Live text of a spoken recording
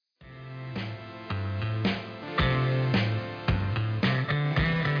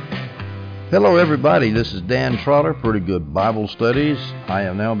Hello everybody, this is Dan Trotter, Pretty Good Bible Studies. I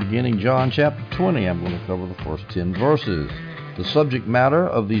am now beginning John chapter 20. I'm going to cover the first 10 verses. The subject matter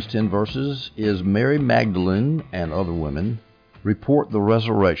of these 10 verses is Mary Magdalene and other women report the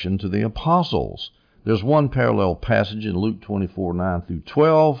resurrection to the apostles. There's one parallel passage in Luke 24, 9 through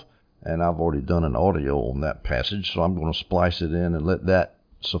 12, and I've already done an audio on that passage, so I'm going to splice it in and let that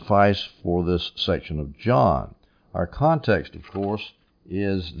suffice for this section of John. Our context, of course,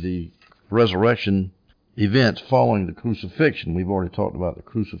 is the resurrection events following the crucifixion. We've already talked about the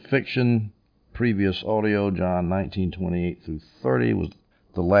crucifixion. Previous audio, John 19:28 through 30, was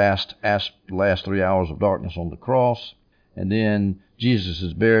the last 3 hours of darkness on the cross. And then Jesus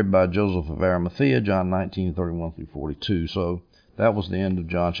is buried by Joseph of Arimathea, John 19:31 through 42. So that was the end of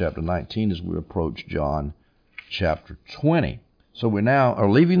John chapter 19 as we approach John chapter 20. So we now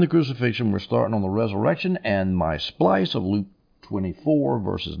are leaving the crucifixion. We're starting on the resurrection, and my splice of Luke 24,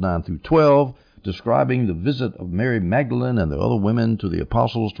 verses 9 through 12, describing the visit of Mary Magdalene and the other women to the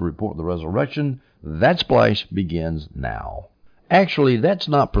apostles to report the resurrection. That splice begins now. Actually, that's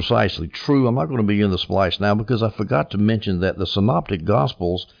not precisely true. I'm not going to begin the splice now because I forgot to mention that the Synoptic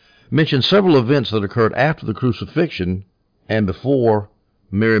Gospels mention several events that occurred after the crucifixion and before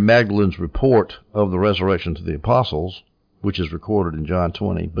Mary Magdalene's report of the resurrection to the apostles, which is recorded in John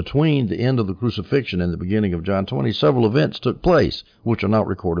 20. Between the end of the crucifixion and the beginning of John 20, several events took place, which are not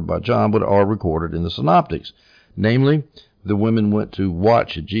recorded by John, but are recorded in the Synoptics. Namely, the women went to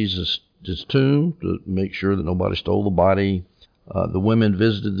watch at Jesus' tomb to make sure that nobody stole the body. The women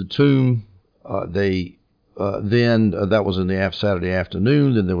visited the tomb. Then that was in the Saturday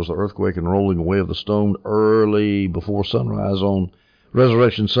afternoon. Then there was the earthquake and rolling away of the stone early before sunrise on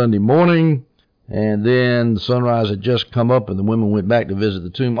Resurrection Sunday morning. And then the sunrise had just come up and the women went back to visit the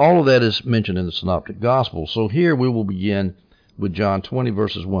tomb. All of that is mentioned in the Synoptic Gospels. So here we will begin with John 20,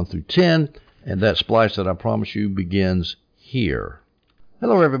 verses 1 through 10. And that splice that I promise you begins here.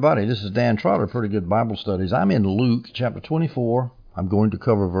 Hello, everybody. This is Dan Trotter, Pretty Good Bible Studies. I'm in Luke chapter 24. I'm going to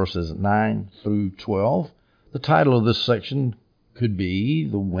cover verses 9 through 12. The title of this section could be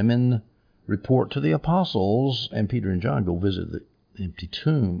The Women Report to the Apostles, and Peter and John go visit the empty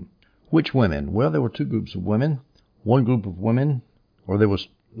tomb. Which women? Well, there were two groups of women. One group of women, or there was,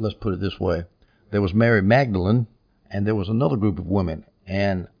 let's put it this way, there was Mary Magdalene, and there was another group of women.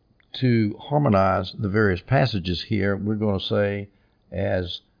 And to harmonize the various passages here, we're going to say,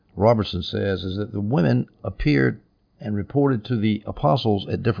 as Robertson says, is that the women appeared and reported to the apostles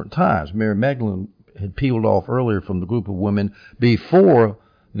at different times. Mary Magdalene had peeled off earlier from the group of women before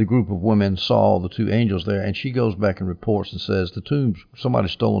the group of women saw the two angels there, and she goes back and reports and says the tomb,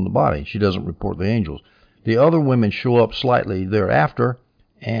 somebody's stolen the body. She doesn't report the angels. The other women show up slightly thereafter,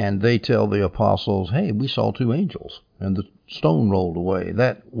 and they tell the apostles, hey, we saw two angels, and the stone rolled away.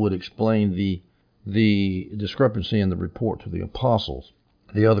 That would explain the discrepancy in the report to the apostles.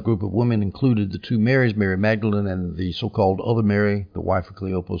 The other group of women included the two Marys, Mary Magdalene and the so-called other Mary, the wife of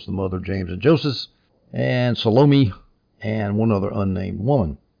Cleopas, the mother of James and Joseph, and Salome, and one other unnamed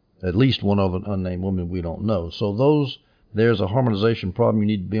woman. At least one other unnamed woman we don't know. So there's a harmonization problem you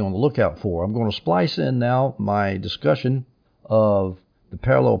need to be on the lookout for. I'm going to splice in now my discussion of the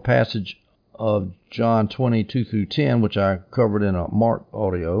parallel passage of John 22 through 10, which I covered in a Mark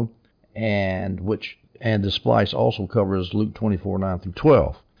audio, and the splice also covers Luke 24, 9 through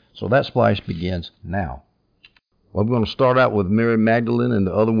 12. So that splice begins now. Well, I'm going to start out with Mary Magdalene and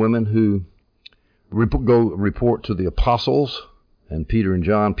the other women who go report to the apostles, and Peter and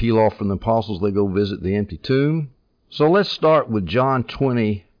John peel off from the apostles. They go visit the empty tomb. So let's start with John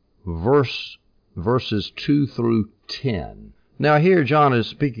 20, verses 2 through 10. Now here John is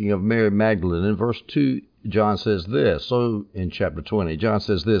speaking of Mary Magdalene. In verse 2, John says this. So in chapter 20, John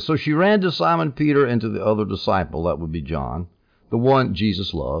says this. So she ran to Simon Peter and to the other disciple, that would be John, the one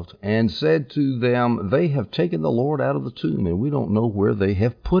Jesus loved, and said to them, they have taken the Lord out of the tomb, and we don't know where they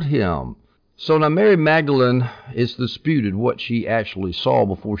have put him. So now Mary Magdalene, it's disputed what she actually saw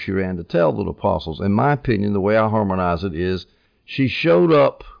before she ran to tell the apostles. In my opinion, the way I harmonize it is she showed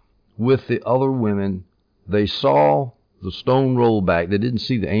up with the other women. They saw the stone roll back. They didn't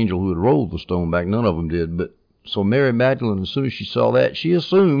see the angel who had rolled the stone back. None of them did. But so Mary Magdalene, as soon as she saw that, she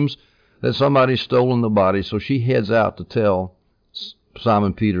assumes that somebody's stolen the body. So she heads out to tell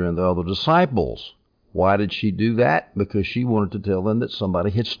Simon Peter and the other disciples. Why did she do that? Because she wanted to tell them that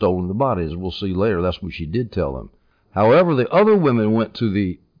somebody had stolen the body. As we'll see later, that's what she did tell them. However, the other women went to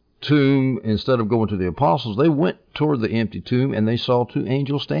the tomb. Instead of going to the apostles, they went toward the empty tomb, and they saw two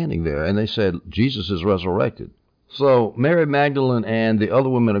angels standing there. And they said, Jesus is resurrected. So Mary Magdalene and the other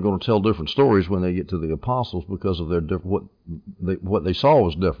women are going to tell different stories when they get to the apostles because of their what they saw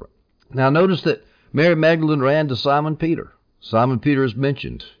was different. Now notice that Mary Magdalene ran to Simon Peter. Simon Peter is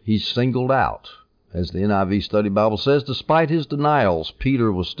mentioned. He's singled out. As the NIV Study Bible says, despite his denials,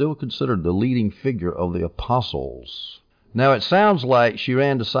 Peter was still considered the leading figure of the apostles. Now it sounds like she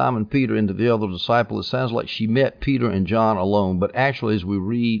ran to Simon Peter and to the other disciple. It sounds like she met Peter and John alone, but actually as we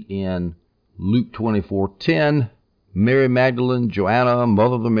read in Luke 24:10, Mary Magdalene, Joanna,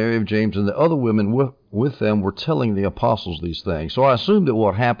 mother of Mary of James, and the other women with them were telling the apostles these things. So I assume that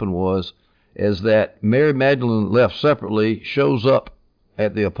what happened was that Mary Magdalene left separately, shows up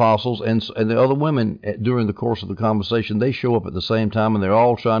at the apostles, and the other women, during the course of the conversation, they show up at the same time, and they're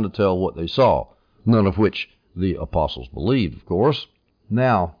all trying to tell what they saw, none of which the apostles believed, of course.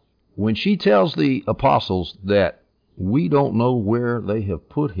 Now, when she tells the apostles that we don't know where they have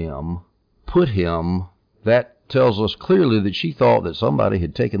put him, that tells us clearly that she thought that somebody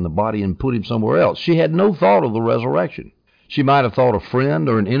had taken the body and put him somewhere else. She had no thought of the resurrection. She might have thought a friend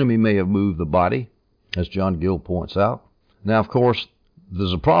or an enemy may have moved the body, as John Gill points out. Now, of course,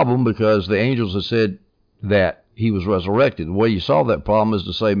 there's a problem because the angels have said that he was resurrected. The way you solve that problem is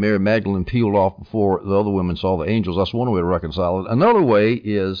to say Mary Magdalene peeled off before the other women saw the angels. That's one way to reconcile it. Another way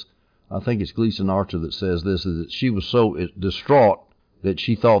is, I think it's Gleason Archer that says this, is that she was so distraught that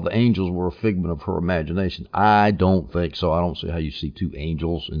she thought the angels were a figment of her imagination. I don't think so. I don't see how you see two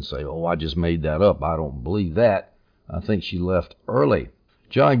angels and say, oh, I just made that up. I don't believe that. I think she left early.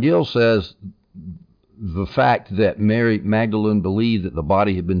 John Gill says the fact that Mary Magdalene believed that the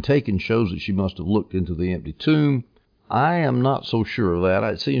body had been taken shows that she must have looked into the empty tomb. I am not so sure of that.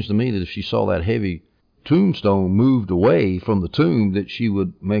 It seems to me that if she saw that heavy tombstone moved away from the tomb, that she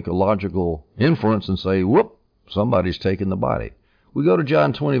would make a logical inference and say, whoop, somebody's taken the body. We go to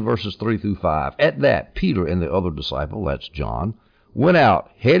John 20, verses 3 through 5. At that, Peter and the other disciple, that's John, went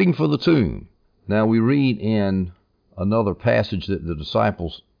out, heading for the tomb. Now we read in another passage that the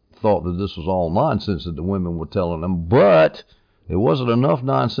disciples thought that this was all nonsense that the women were telling them, but it wasn't enough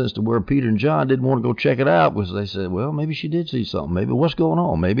nonsense to where Peter and John didn't want to go check it out, because they said, well, maybe she did see something. Maybe what's going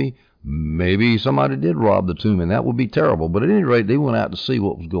on? Maybe somebody did rob the tomb, and that would be terrible. But at any rate, they went out to see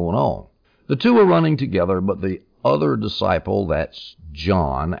what was going on. The two were running together, but the other disciple, that's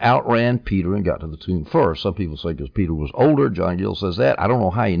John, outran Peter and got to the tomb first. Some people say because Peter was older. John Gill says that. I don't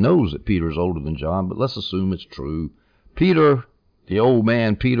know how he knows that Peter is older than John, but let's assume it's true. Peter, the old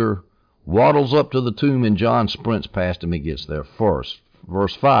man Peter, waddles up to the tomb, and John sprints past him and gets there first.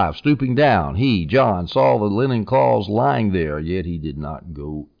 Verse 5, stooping down, he, John, saw the linen cloths lying there, yet he did not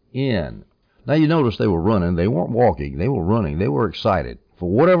go in. Now you notice they were running. They weren't walking. They were running. They were excited. For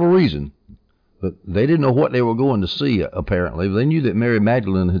whatever reason, but they didn't know what they were going to see, apparently. They knew that Mary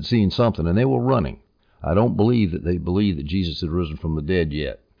Magdalene had seen something, and they were running. I don't believe that they believed that Jesus had risen from the dead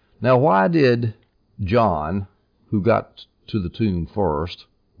yet. Now, why did John, who got to the tomb first,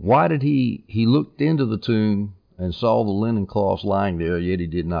 why did he looked into the tomb and saw the linen cloths lying there, yet he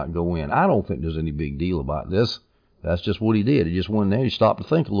did not go in? I don't think there's any big deal about this. That's just what he did. He just went in there, he stopped to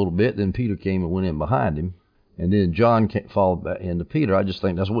think a little bit, then Peter came and went in behind him, and then John followed back into Peter. I just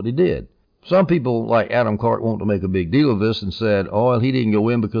think that's what he did. Some people, like Adam Clark, want to make a big deal of this and said, oh, well, he didn't go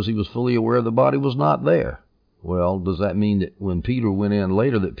in because he was fully aware the body was not there. Well, does that mean that when Peter went in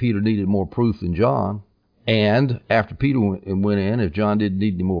later that Peter needed more proof than John? And after Peter went in, if John didn't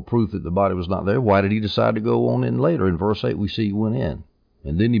need any more proof that the body was not there, why did he decide to go on in later? In verse 8, we see he went in.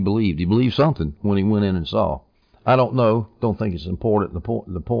 And then he believed. He believed something when he went in and saw. I don't know. Don't think it's important.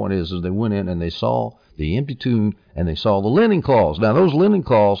 The point is they went in and they saw the empty tomb and they saw the linen cloths. Now, those linen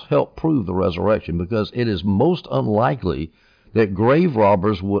cloths help prove the resurrection, because it is most unlikely that grave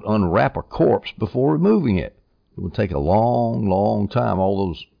robbers would unwrap a corpse before removing it. It would take a long, long time. All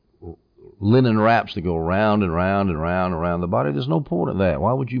those linen wraps that go round and round and round and round the body. There's no point in that.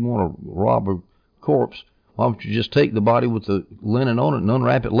 Why would you want to rob a corpse? Why don't you just take the body with the linen on it and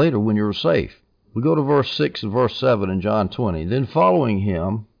unwrap it later when you're safe? We go to verse 6 and verse 7 in John 20. Then following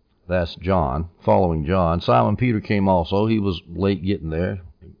him, that's John, following John, Simon Peter came also. He was late getting there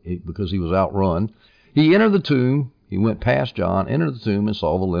because he was outrun. He entered the tomb. He went past John, entered the tomb, and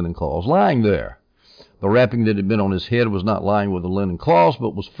saw the linen cloths lying there. The wrapping that had been on his head was not lying with the linen cloths,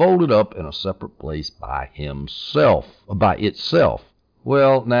 but was folded up in a separate place by itself.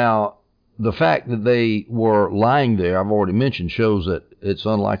 Well, now, the fact that they were lying there, I've already mentioned, shows that it's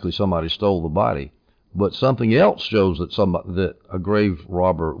unlikely somebody stole the body. But something else shows that a grave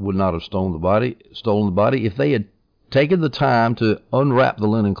robber would not have stolen the body if they had taken the time to unwrap the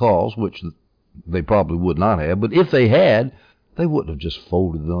linen cloths, which they probably would not have. But if they had, they wouldn't have just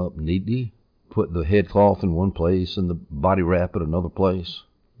folded them up neatly, put the headcloth in one place and the body wrap at another place.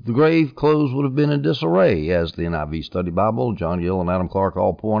 The grave clothes would have been in disarray, as the NIV Study Bible, John Gill, and Adam Clark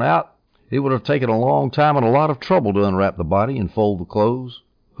all point out. It would have taken a long time and a lot of trouble to unwrap the body and fold the clothes.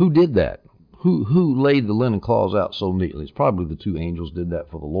 Who did that? Who laid the linen cloths out so neatly? It's probably the two angels did that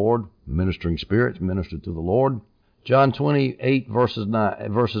for the Lord. Ministering spirits ministered to the Lord. John 28, verses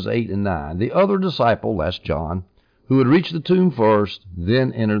 8 and 9. The other disciple, that's John, who had reached the tomb first,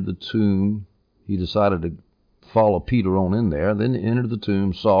 then entered the tomb. He decided to follow Peter on in there, then entered the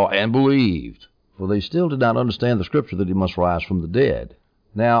tomb, saw, and believed. For they still did not understand the scripture that he must rise from the dead.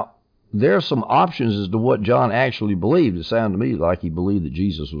 Now, there are some options as to what John actually believed. It sounded to me like he believed that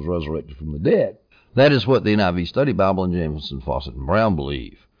Jesus was resurrected from the dead. That is what the NIV Study Bible and Jamieson, Fawcett, and Brown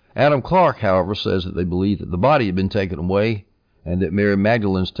believe. Adam Clark, however, says that they believe that the body had been taken away and that Mary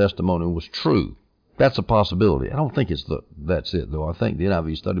Magdalene's testimony was true. That's a possibility. I don't think that's it, though. I think the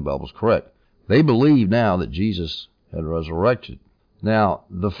NIV Study Bible is correct. They believe now that Jesus had resurrected. Now,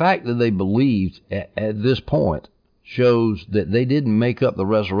 the fact that they believed at this point shows that they didn't make up the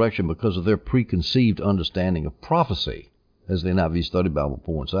resurrection because of their preconceived understanding of prophecy, as the NIV Study Bible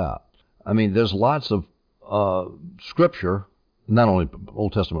points out. I mean, there's lots of scripture, not only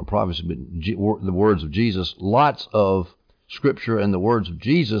Old Testament prophecy, but the words of Jesus. Lots of scripture and the words of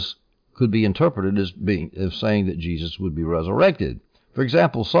Jesus could be interpreted as saying that Jesus would be resurrected. For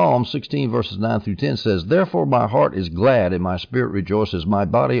example, Psalm 16, verses 9 through 10 says, "Therefore my heart is glad and my spirit rejoices. My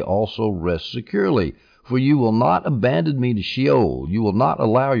body also rests securely. For you will not abandon me to Sheol. You will not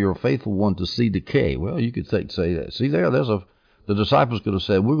allow your faithful one to see decay." Well, you could say that. See there, the disciples could have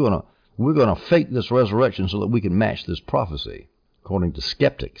said, we're gonna fake this resurrection so that we can match this prophecy, according to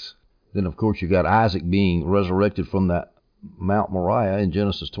skeptics. Then, of course, you got Isaac being resurrected from that Mount Moriah in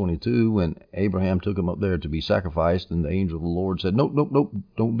Genesis 22 when Abraham took him up there to be sacrificed, and the angel of the Lord said, nope,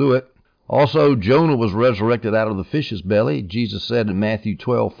 don't do it. Also, Jonah was resurrected out of the fish's belly. Jesus said in Matthew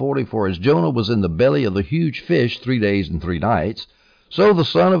 12:40, "For as Jonah was in the belly of the huge fish 3 days and 3 nights, so the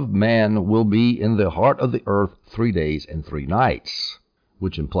Son of Man will be in the heart of the earth 3 days and 3 nights."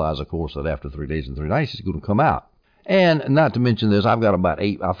 Which implies, of course, that after 3 days and 3 nights, he's going to come out. And not to mention this, I've got about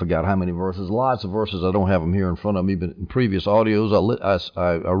 8, I forgot how many verses, lots of verses. I don't have them here in front of me, but in previous audios,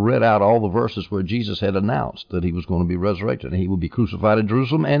 I read out all the verses where Jesus had announced that he was going to be resurrected, and he would be crucified in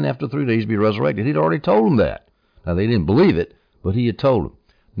Jerusalem, and after 3 days be resurrected. He'd already told them that. Now, they didn't believe it, but he had told them.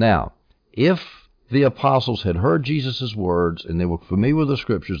 Now, if the apostles had heard Jesus' words, and they were familiar with the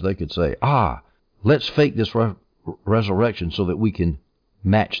scriptures, they could say, let's fake this resurrection so that we can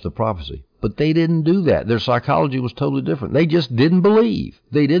match the prophecy. But they didn't do that. Their psychology was totally different. They just didn't believe.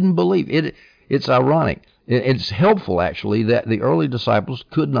 They didn't believe. It's ironic. It's helpful, actually, that the early disciples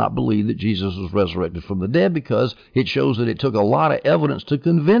could not believe that Jesus was resurrected from the dead, because it shows that it took a lot of evidence to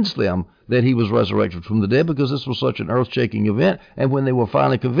convince them that he was resurrected from the dead, because this was such an earth-shaking event. And when they were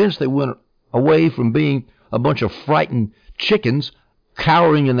finally convinced, they went away from being a bunch of frightened chickens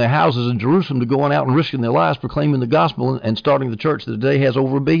cowering in their houses in Jerusalem to going out and risking their lives proclaiming the gospel and starting the church that today has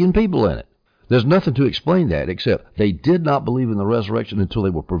over 1 billion people in it. There's nothing to explain that except they did not believe in the resurrection until they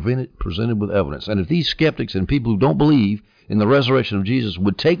were presented with evidence. And if these skeptics and people who don't believe in the resurrection of Jesus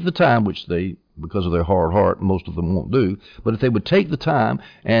would take the time, which they, because of their hard heart, most of them won't do, but if they would take the time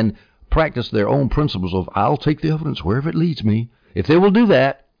and practice their own principles of, I'll take the evidence wherever it leads me, if they will do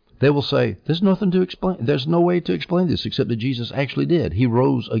that, they will say, there's nothing to explain. There's no way to explain this except that Jesus actually did. He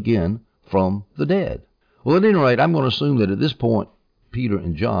rose again from the dead. Well, at any rate, I'm going to assume that at this point, Peter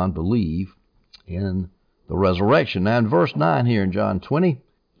and John believe in the resurrection. Now, in verse 9 here in John 20,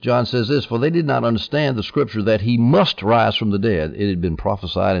 John says this, "For they did not understand the scripture that he must rise from the dead." It had been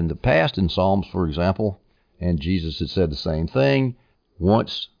prophesied in the past, in Psalms, for example, and Jesus had said the same thing.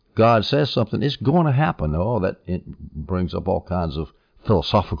 Once God says something, it's going to happen. It brings up all kinds of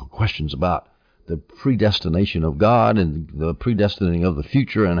philosophical questions about the predestination of God and the predestining of the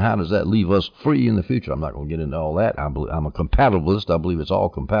future, and how does that leave us free in the future. I'm not going to get into all that. I'm a compatibilist. I believe it's all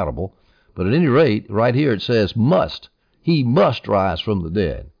compatible. But at any rate, right here it says must. He must rise from the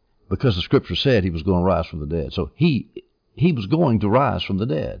dead, because the scripture said he was going to rise from the dead. So he was going to rise from the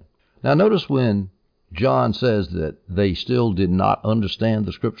dead. Now notice when John says that they still did not understand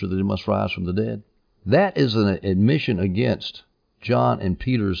the scripture that he must rise from the dead, that is an admission against John and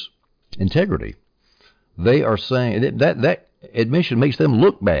Peter's integrity. They are saying that admission makes them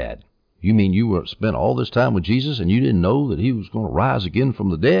look bad. You mean you spent all this time with Jesus and you didn't know that he was going to rise again from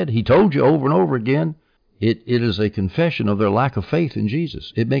the dead? He told you over and over again. It is a confession of their lack of faith in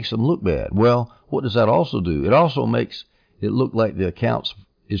Jesus. It makes them look bad. Well, what does that also do? It also makes it look like the account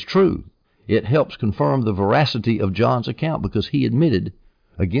is true. It helps confirm the veracity of John's account, because he admitted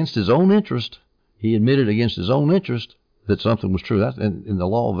against his own interest, that something was true. That's in the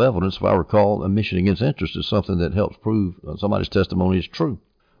law of evidence, if I recall, admission against interest is something that helps prove somebody's testimony is true.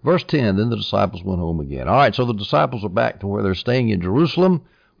 Verse 10, then the disciples went home again. All right, so the disciples are back to where they're staying in Jerusalem.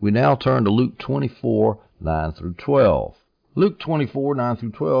 We now turn to Luke 24, 9 through 12. Luke 24, 9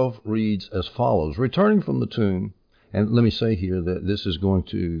 through 12 reads as follows. Returning from the tomb, and let me say here that this is going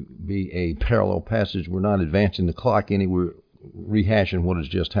to be a parallel passage. We're not advancing the clock any. We're rehashing what has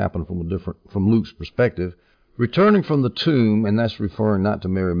just happened from Luke's perspective. Returning from the tomb, and that's referring not to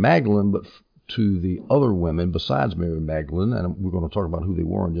Mary Magdalene, but to the other women besides Mary Magdalene, and we're going to talk about who they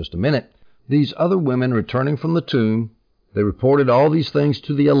were in just a minute. These other women returning from the tomb, they reported all these things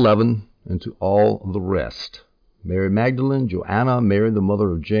to the 11 and to all the rest. Mary Magdalene, Joanna, Mary the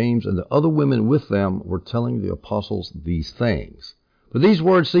mother of James, and the other women with them were telling the apostles these things. But these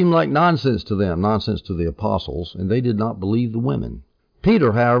words seemed like nonsense to them, nonsense to the apostles, and they did not believe the women.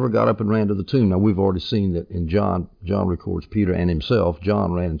 Peter, however, got up and ran to the tomb. Now, we've already seen that in John records Peter and himself.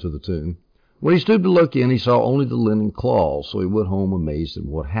 John ran into the tomb. When he stood to look in, he saw only the linen cloths, so he went home amazed at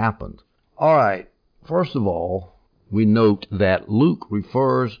what happened. All right, first of all, we note that Luke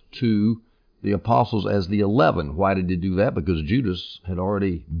refers to the apostles as the 11. Why did he do that? Because Judas had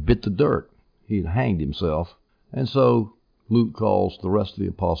already bit the dirt. He had hanged himself. And so Luke calls the rest of the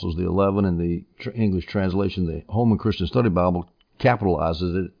apostles the 11, and the English translation, the Holman Christian Study Bible,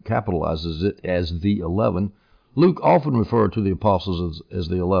 capitalizes it as the 11. Luke often referred to the apostles as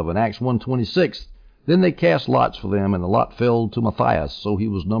the 11. Acts 1:26, then they cast lots for them, and the lot fell to Matthias, so he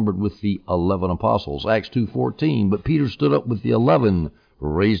was numbered with the 11 apostles. Acts 2:14, but Peter stood up with the 11,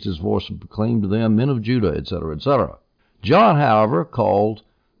 raised his voice and proclaimed to them, men of Judah, etc., etc. John, however, called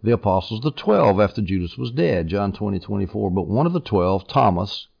the apostles the 12 after Judas was dead. John 20:24, but one of the 12,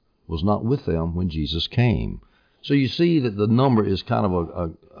 Thomas, was not with them when Jesus came. So you see that the number is kind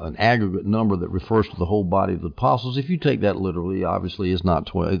of an aggregate number that refers to the whole body of the apostles. If you take that literally, obviously it's not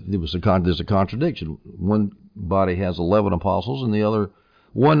 12. There's a contradiction. One body has 11 apostles, and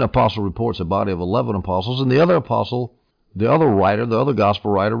one apostle reports a body of 11 apostles, and the other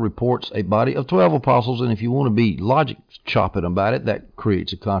gospel writer reports a body of 12 apostles. And if you want to be logic chopping about it, that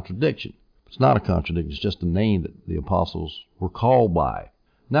creates a contradiction. It's not a contradiction. It's just a name that the apostles were called by.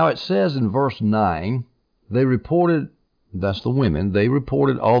 Now it says in verse 9, they reported, that's the women, they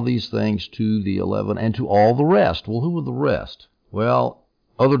reported all these things to the 11 and to all the rest. Well, who were the rest? Well,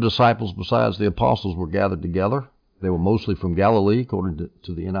 other disciples besides the apostles were gathered together. They were mostly from Galilee, according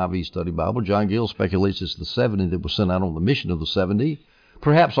to the NIV Study Bible. John Gill speculates it's the 70 that were sent out on the mission of the 70.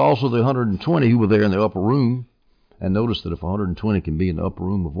 Perhaps also the 120 who were there in the upper room. And notice that if 120 can be in the upper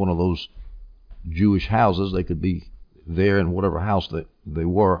room of one of those Jewish houses, they could be there in whatever house that they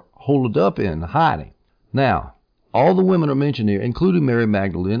were holed up in, hiding. Now, all the women are mentioned here, including Mary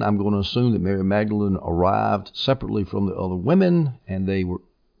Magdalene. I'm going to assume that Mary Magdalene arrived separately from the other women,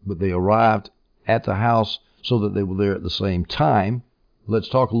 but they arrived at the house so that they were there at the same time. Let's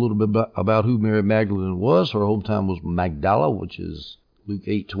talk a little bit about who Mary Magdalene was. Her hometown was Magdala, which is Luke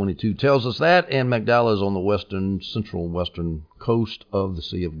 8:22 tells us that, and Magdala is on the central western coast of the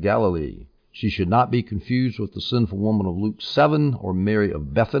Sea of Galilee. She should not be confused with the sinful woman of Luke 7 or Mary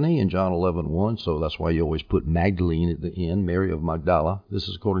of Bethany in John 11:1, so that's why you always put Magdalene at the end, Mary of Magdala. This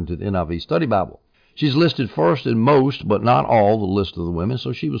is according to the NIV Study Bible. She's listed first in most, but not all, the list of the women,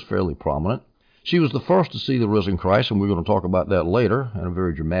 so she was fairly prominent. She was the first to see the risen Christ, and we're going to talk about that later in a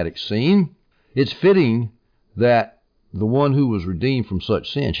very dramatic scene. It's fitting that the one who was redeemed from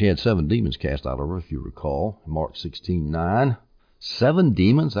such sin, she had 7 demons cast out of her, if you recall, Mark 16:9. 7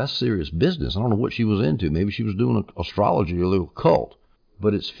 demons? That's serious business. I don't know what she was into. Maybe she was doing astrology or a little cult.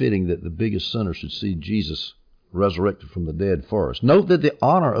 But it's fitting that the biggest sinner should see Jesus resurrected from the dead first. Note that the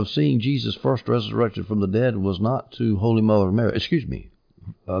honor of seeing Jesus first resurrected from the dead was not to Holy Mother Mary,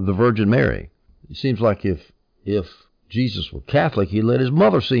 the Virgin Mary. It seems like if Jesus were Catholic, he'd let his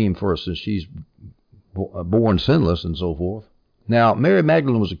mother see him first, since she's born sinless and so forth. Now, Mary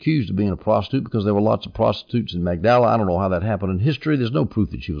Magdalene was accused of being a prostitute because there were lots of prostitutes in Magdala. I don't know how that happened in history. There's no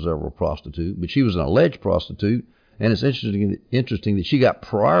proof that she was ever a prostitute, but she was an alleged prostitute, and it's interesting that she got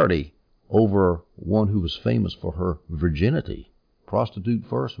priority over one who was famous for her virginity. Prostitute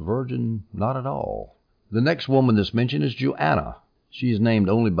first, virgin not at all. The next woman that's mentioned is Joanna. She is named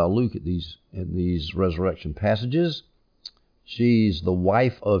only by Luke in these resurrection passages. She's the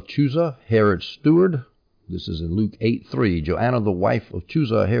wife of Chuza, Herod's steward. This is in Luke 8:3. Joanna, the wife of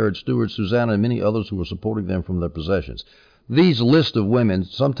Chuza, Herod's steward, Susanna, and many others who were supporting them from their possessions. These lists of women,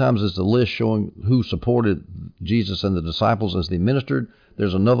 sometimes it's a list showing who supported Jesus and the disciples as they ministered.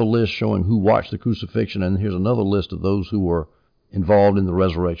 There's another list showing who watched the crucifixion, and here's another list of those who were involved in the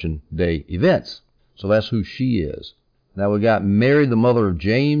resurrection day events. So that's who she is. Now we got Mary, the mother of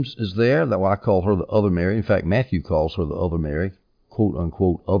James, is there. That I call her the other Mary. In fact, Matthew calls her the other Mary.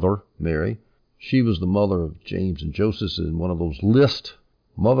 quote-unquote other Mary. She was the mother of James and Joseph in one of those lists.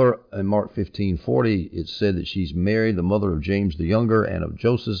 Mother in Mark 15:40, it said that she's Mary, the mother of James the Younger and of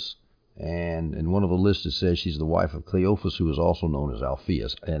Joseph. And in one of the lists it says she's the wife of Cleophas, who is also known as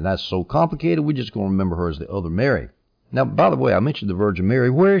Alphaeus. And that's so complicated, we're just going to remember her as the other Mary. Now, by the way, I mentioned the Virgin Mary.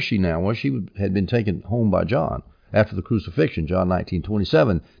 Where is she now? Well, she had been taken home by John after the crucifixion, John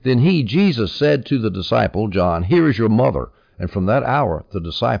 19:27. Then he, Jesus, said to the disciple, John, "Here is your mother." And from that hour, the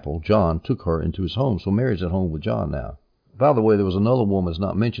disciple, John, took her into his home. So Mary's at home with John now. By the way, there was another woman that's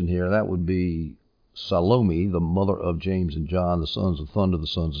not mentioned here. That would be Salome, the mother of James and John, the sons of Thunder, the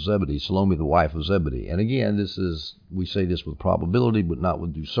sons of Zebedee. Salome, the wife of Zebedee. And again, we say this with probability, but not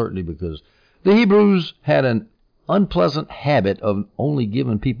with due certainty, because the Hebrews had an unpleasant habit of only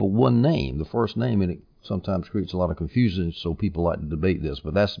giving people one name, the first name, and it sometimes creates a lot of confusion, so people like to debate this,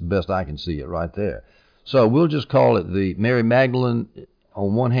 but that's the best I can see it right there. So we'll just call it the Mary Magdalene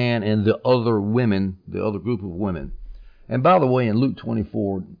on one hand and the other women, the other group of women. And by the way, in Luke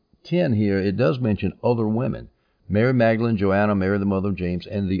 24:10 here, it does mention other women. Mary Magdalene, Joanna, Mary the mother of James,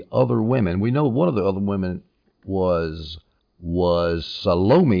 and the other women. We know one of the other women was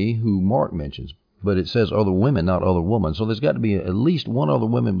Salome, who Mark mentions. But it says other women, not other women. So there's got to be at least one other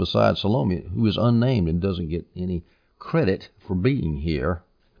woman besides Salome who is unnamed and doesn't get any credit for being here.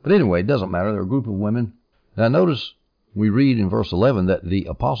 But anyway, it doesn't matter. They're a group of women. Now notice we read in verse 11 that the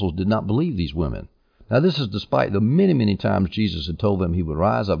apostles did not believe these women. Now this is despite the many, many times Jesus had told them he would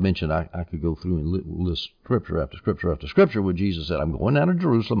rise. I've mentioned I could go through and list scripture after scripture after scripture where Jesus said, I'm going down to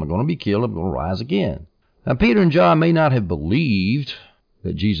Jerusalem, I'm going to be killed, I'm going to rise again. Now Peter and John may not have believed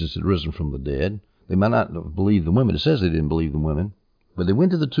that Jesus had risen from the dead. They might not have believed the women. It says they didn't believe the women, but they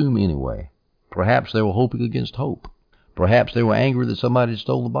went to the tomb anyway. Perhaps they were hoping against hope. Perhaps they were angry that somebody had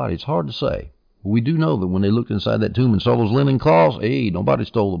stole the body. It's hard to say. But we do know that when they looked inside that tomb and saw those linen cloths, hey, nobody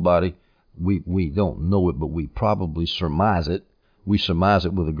stole the body. We don't know it, but we probably surmise it. We surmise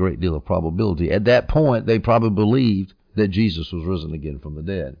it with a great deal of probability. At that point, they probably believed that Jesus was risen again from the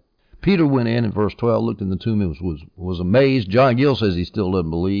dead. Peter went in verse 12, looked in the tomb and was amazed. John Gill says he still doesn't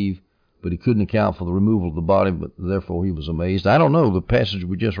believe, but he couldn't account for the removal of the body, but therefore he was amazed. I don't know. The passage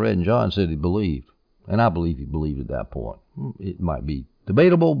we just read in John said he believed, and I believe he believed at that point. It might be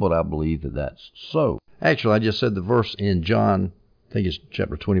debatable, but I believe that that's so. Actually, I just said the verse in John, I think it's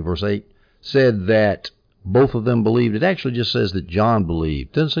chapter 20, verse 8, said that both of them believed. It actually just says that John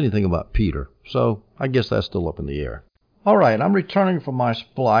believed. It doesn't say anything about Peter, so I guess that's still up in the air. All right, I'm returning from my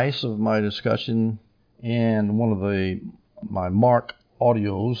splice of my discussion and one of my Mark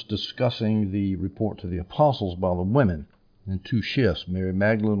audios discussing the report to the apostles by the women in two shifts. Mary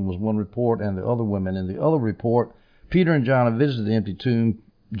Magdalene was one report, and the other women in the other report. Peter and John have visited the empty tomb.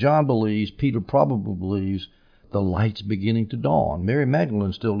 John believes, Peter probably believes, the light's beginning to dawn. Mary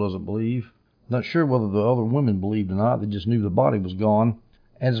Magdalene still doesn't believe. Not sure whether the other women believed or not. They just knew the body was gone.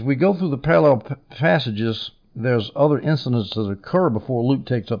 As we go through the parallel passages, there's other incidents that occur before Luke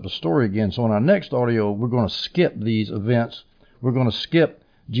takes up the story again. So in our next audio, we're going to skip these events. We're going to skip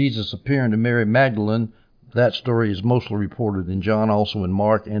Jesus appearing to Mary Magdalene. That story is mostly reported in John, also in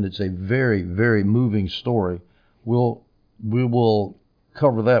Mark, and it's a very, very moving story. We will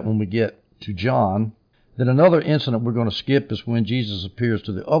cover that when we get to John. Then another incident we're going to skip is when Jesus appears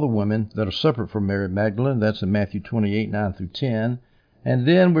to the other women that are separate from Mary Magdalene. That's in Matthew 28, 9 through 10. And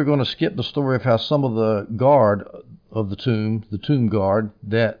then we're going to skip the story of how some of the guard of the tomb guard,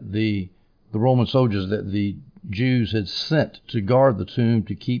 that the Roman soldiers that the Jews had sent to guard the tomb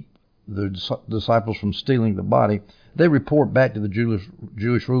to keep the disciples from stealing the body, they report back to the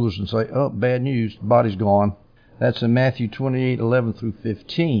Jewish rulers and say, oh, bad news, the body's gone. That's in Matthew 28, 11 through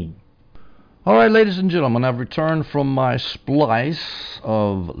 15. All right, ladies and gentlemen, I've returned from my splice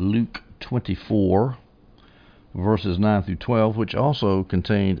of Luke 24, verses 9 through 12, which also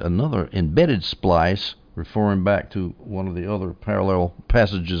contained another embedded splice referring back to one of the other parallel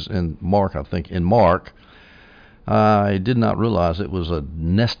passages in Mark, I think, in Mark. I did not realize it was a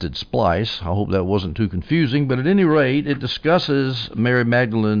nested splice. I hope that wasn't too confusing, but at any rate, it discusses Mary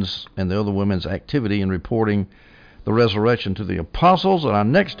Magdalene's and the other women's activity in reporting the resurrection to the apostles. In our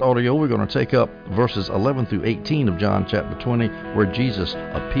next audio, we're going to take up verses 11 through 18 of John chapter 20, where Jesus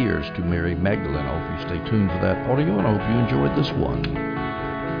appears to Mary Magdalene. I hope you stay tuned for that audio, and I hope you enjoyed this one.